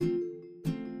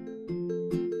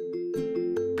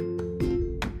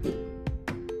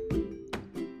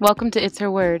Welcome to It's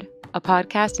Her Word, a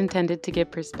podcast intended to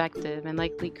give perspective and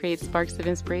likely create sparks of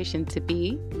inspiration to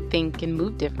be, think, and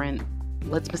move different.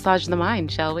 Let's massage the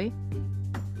mind, shall we?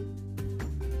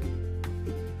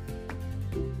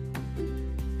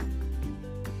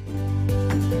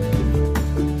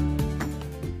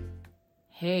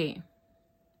 Hey,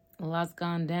 a lot's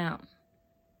gone down.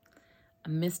 I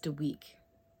missed a week.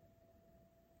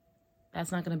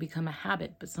 That's not going to become a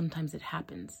habit, but sometimes it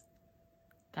happens.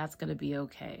 That's going to be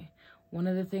okay. One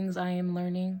of the things I am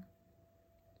learning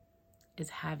is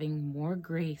having more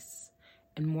grace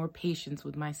and more patience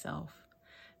with myself.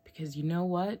 Because you know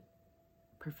what?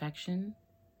 Perfection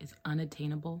is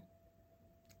unobtainable.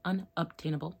 I don't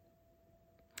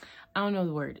know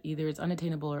the word. Either it's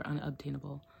unattainable or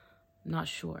unobtainable. Not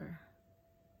sure.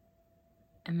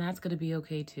 And that's going to be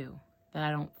okay too. That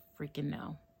I don't freaking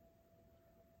know.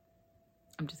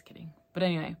 I'm just kidding. But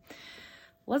anyway,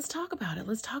 let's talk about it.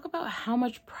 Let's talk about how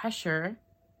much pressure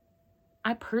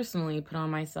I personally put on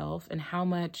myself and how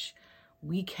much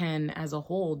we can, as a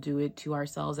whole, do it to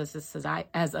ourselves as a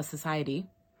society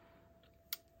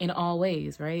in all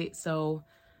ways, right? So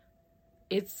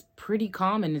it's pretty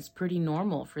common. It's pretty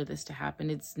normal for this to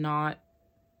happen. It's not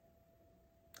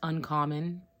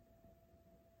uncommon.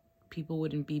 People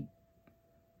wouldn't be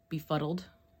befuddled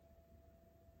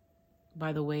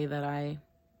by the way that I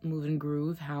move and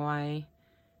groove, how I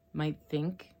might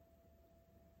think,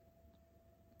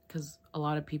 because a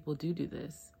lot of people do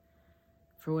this.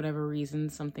 For whatever reason,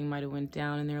 something might have went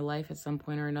down in their life at some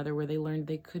point or another where they learned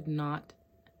they could not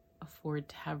afford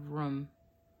to have room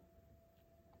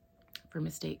for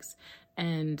mistakes.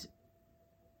 And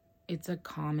it's a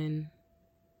common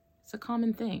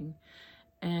thing.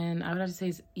 And I would have to say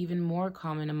it's even more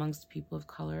common amongst people of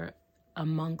color,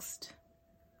 amongst,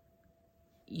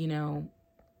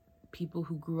 people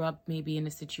who grew up maybe in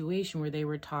a situation where they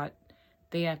were taught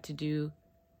they have to do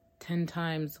 10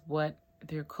 times what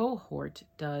their cohort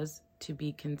does to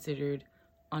be considered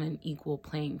on an equal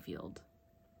playing field.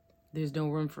 There's no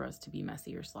room for us to be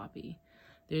messy or sloppy.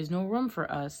 There's no room for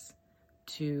us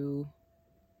to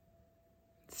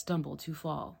stumble, to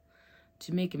fall,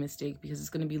 to make a mistake, because it's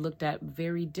going to be looked at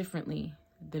very differently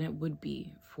than it would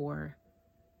be for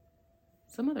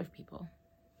some other people.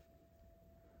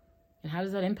 And how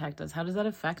does that impact us? How does that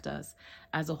affect us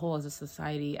as a whole, as a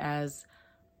society, as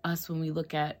us when we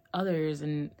look at others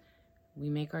and we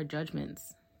make our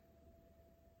judgments?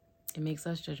 It makes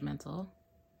us judgmental.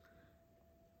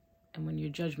 And when you're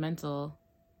judgmental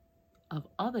of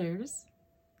others,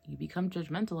 you become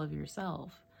judgmental of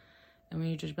yourself. And when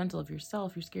you're judgmental of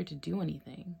yourself, you're scared to do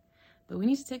anything. But we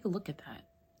need to take a look at that.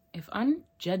 If I'm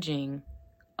judging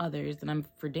others, then I'm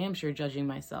for damn sure judging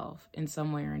myself in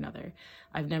some way or another.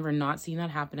 I've never not seen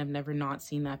that happen. I've never not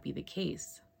seen that be the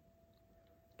case.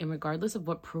 And regardless of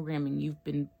what programming you've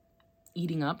been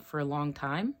eating up for a long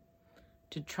time,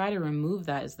 to try to remove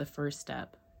that is the first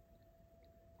step.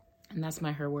 And that's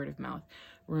her word of mouth.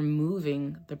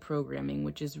 Removing the programming,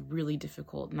 which is really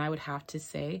difficult. And I would have to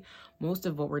say most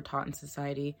of what we're taught in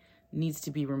society needs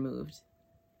to be removed,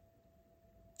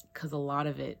 because a lot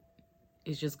of it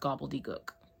is just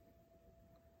gobbledygook.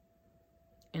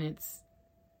 And it's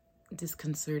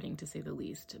disconcerting, to say the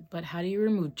least. But how do you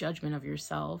remove judgment of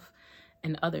yourself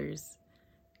and others,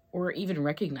 or even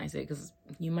recognize it? Because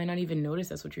you might not even notice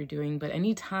that's what you're doing. But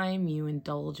anytime you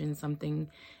indulge in something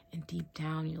and deep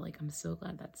down you're like, I'm so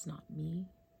glad that's not me.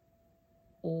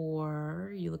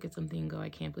 Or you look at something and go, I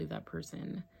can't believe that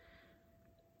person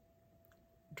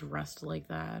dressed like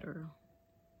that, or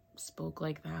spoke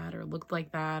like that, or looked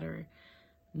like that, or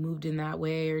moved in that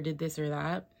way, or did this or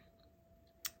that.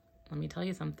 Let me tell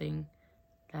you something.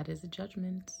 That is a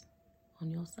judgment on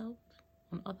yourself,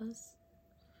 on others.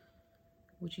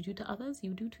 What you do to others,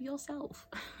 you do to yourself.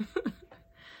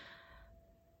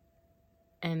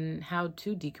 And how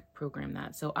to deprogram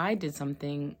that. So I did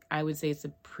something, I would say it's a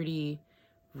pretty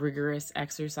rigorous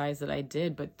exercise that I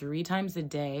did, but 3 times a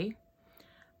day,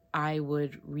 I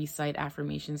would recite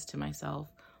affirmations to myself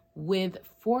with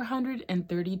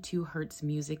 432 hertz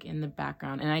music in the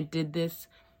background. And I did this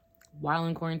while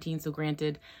in quarantine. So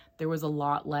granted, there was a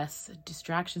lot less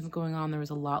distractions going on. There was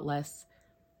a lot less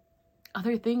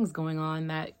other things going on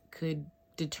that could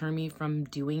deter me from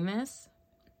doing this.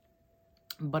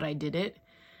 But I did it,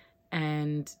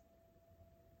 and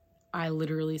I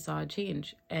literally saw a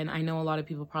change. And I know a lot of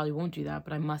people probably won't do that,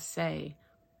 but I must say,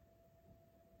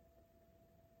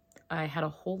 I had a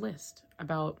whole list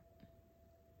about,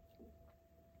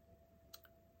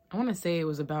 I want to say it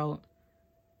was about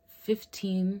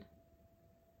 15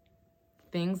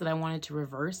 things that I wanted to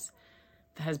reverse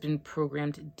that has been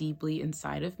programmed deeply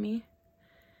inside of me.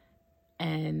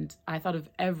 And I thought of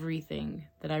everything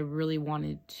that I really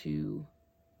wanted to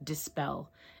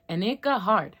dispel. And it got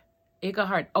hard. It got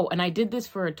hard. Oh, and I did this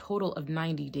for a total of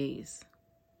 90 days.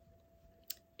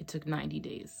 It took 90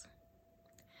 days.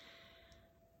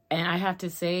 And I have to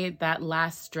say that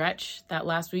last stretch, that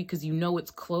last week, because you know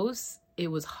it's close, it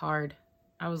was hard.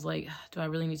 I was like, do I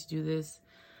really need to do this?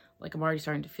 Like, I'm already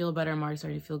starting to feel better. I'm already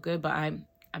starting to feel good. But I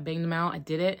banged them out. I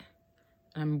did it.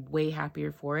 I'm way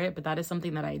happier for it. But that is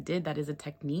something that I did. That is a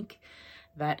technique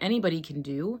that anybody can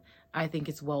do. I think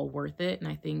it's well worth it. And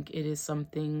I think it is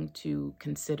something to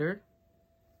consider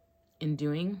in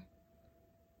doing.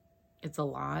 It's a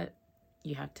lot.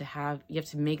 You have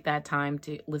to make that time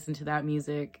to listen to that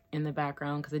music in the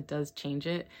background because it does change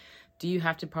it. Do you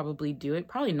have to probably do it?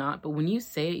 Probably not. But when you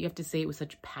say it, you have to say it with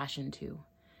such passion too.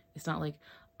 It's not like,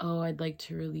 oh, I'd like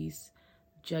to release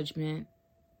judgment.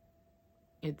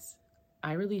 It's,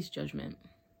 I release judgment.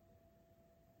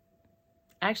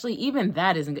 Actually, even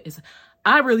that isn't good. It's,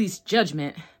 I release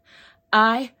judgment.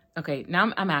 Okay,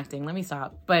 now I'm acting. Let me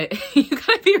stop. But you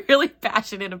gotta be really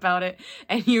passionate about it.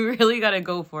 And you really gotta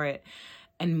go for it.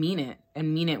 And mean it.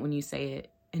 And mean it when you say it.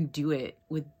 And do it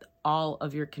with all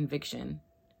of your conviction.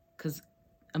 Because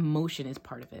emotion is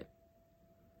part of it.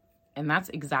 And that's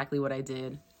exactly what I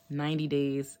did. 90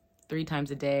 days, 3 times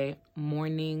a day,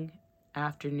 morning,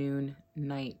 afternoon,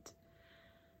 night.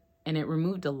 And it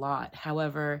removed a lot.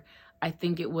 However, I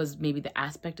think it was maybe the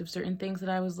aspect of certain things that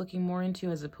I was looking more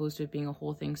into as opposed to it being a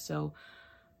whole thing. So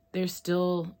there's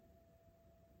still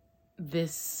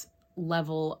this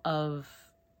level of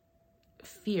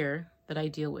fear that I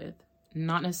deal with,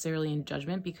 not necessarily in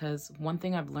judgment, because one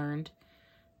thing I've learned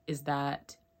is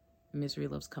that misery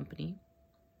loves company.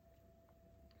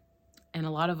 And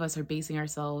a lot of us are basing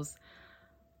ourselves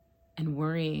and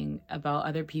worrying about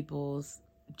other people's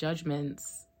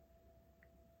judgments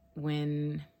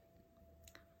when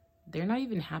they're not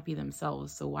even happy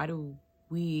themselves. So why do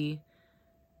we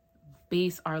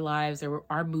base our lives or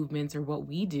our movements or what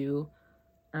we do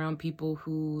around people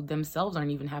who themselves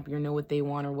aren't even happy or know what they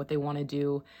want or what they want to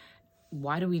do?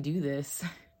 Why do we do this?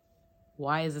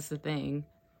 Why is this a thing?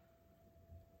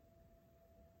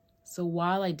 So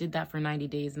while I did that for 90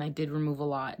 days and I did remove a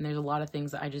lot, and there's a lot of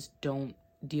things that I just don't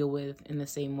deal with in the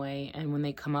same way. And when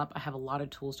they come up, I have a lot of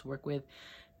tools to work with.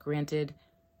 Granted,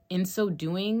 in so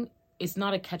doing, it's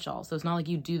not a catch-all. So it's not like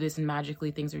you do this and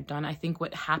magically things are done. I think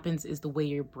what happens is the way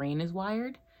your brain is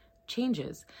wired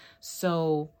changes.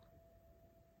 So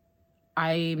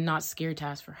I'm not scared to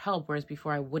ask for help, whereas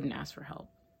before I wouldn't ask for help.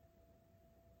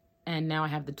 And now I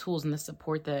have the tools and the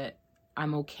support that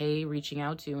I'm okay reaching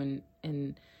out to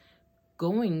and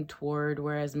going toward,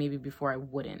 whereas maybe before I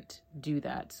wouldn't do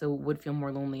that. So it would feel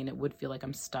more lonely and it would feel like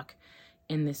I'm stuck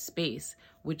in this space,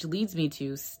 which leads me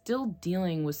to still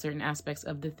dealing with certain aspects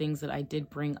of the things that I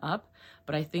did bring up.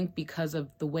 But I think because of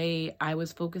the way I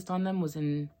was focused on them was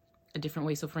in a different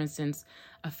way. So for instance,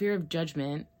 a fear of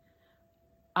judgment,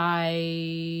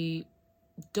 I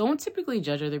don't typically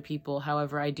judge other people.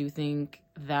 However, I do think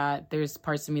that there's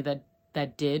parts of me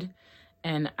that did,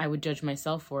 and I would judge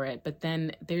myself for it. But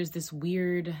then there's this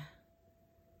weird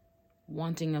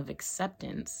wanting of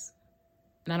acceptance.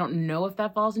 And I don't know if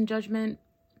that falls in judgment,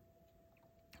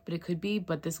 but it could be.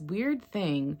 But this weird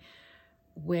thing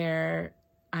where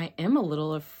I am a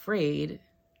little afraid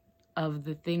of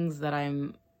the things that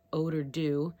I'm owed or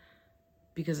due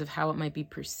because of how it might be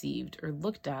perceived or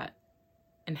looked at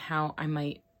and how I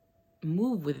might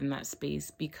move within that space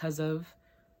because of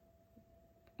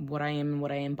what I am and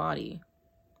what I embody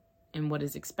and what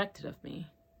is expected of me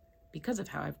because of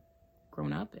how I've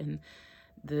grown up and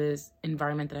the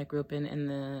environment that I grew up in and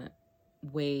the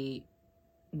way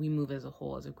we move as a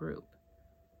whole, as a group.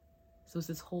 So it's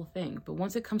this whole thing. But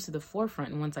once it comes to the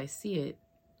forefront and once I see it,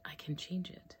 I can change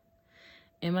it.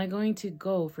 Am I going to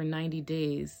go for 90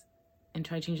 days and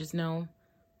try to change this? No.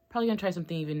 Probably going to try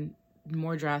something even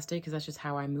more drastic because that's just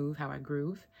how I move, how I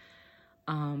groove.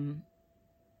 And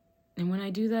when I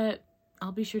do that,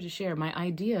 I'll be sure to share. My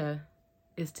idea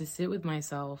is to sit with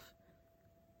myself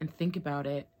and think about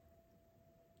it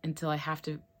until I have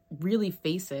to really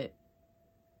face it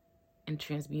and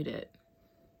transmute it.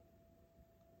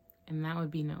 And that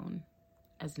would be known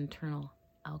as internal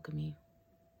alchemy.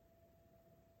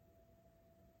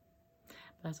 But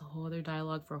that's a whole other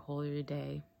dialogue for a whole other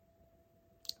day.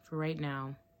 For right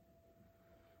now,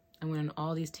 I went on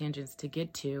all these tangents to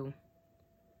get to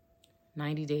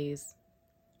 90 days,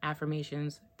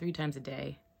 affirmations 3 times a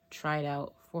day, try it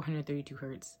out, 432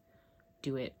 hertz,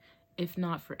 do it. If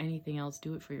not for anything else,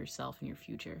 do it for yourself and your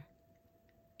future.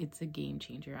 It's a game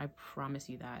changer. I promise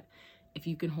you that. If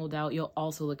you can hold out, you'll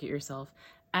also look at yourself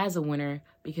as a winner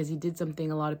because you did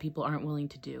something a lot of people aren't willing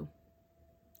to do.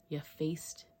 You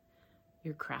faced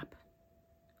your crap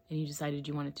and you decided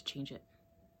you wanted to change it.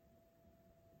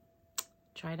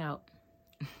 Try it out.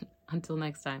 Until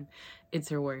next time, it's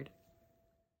her word.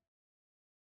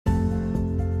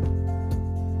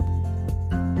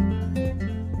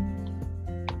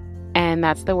 And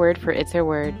that's the word for It's Her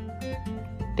Word.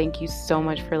 Thank you so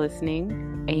much for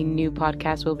listening. A new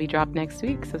podcast will be dropped next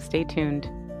week, so stay tuned.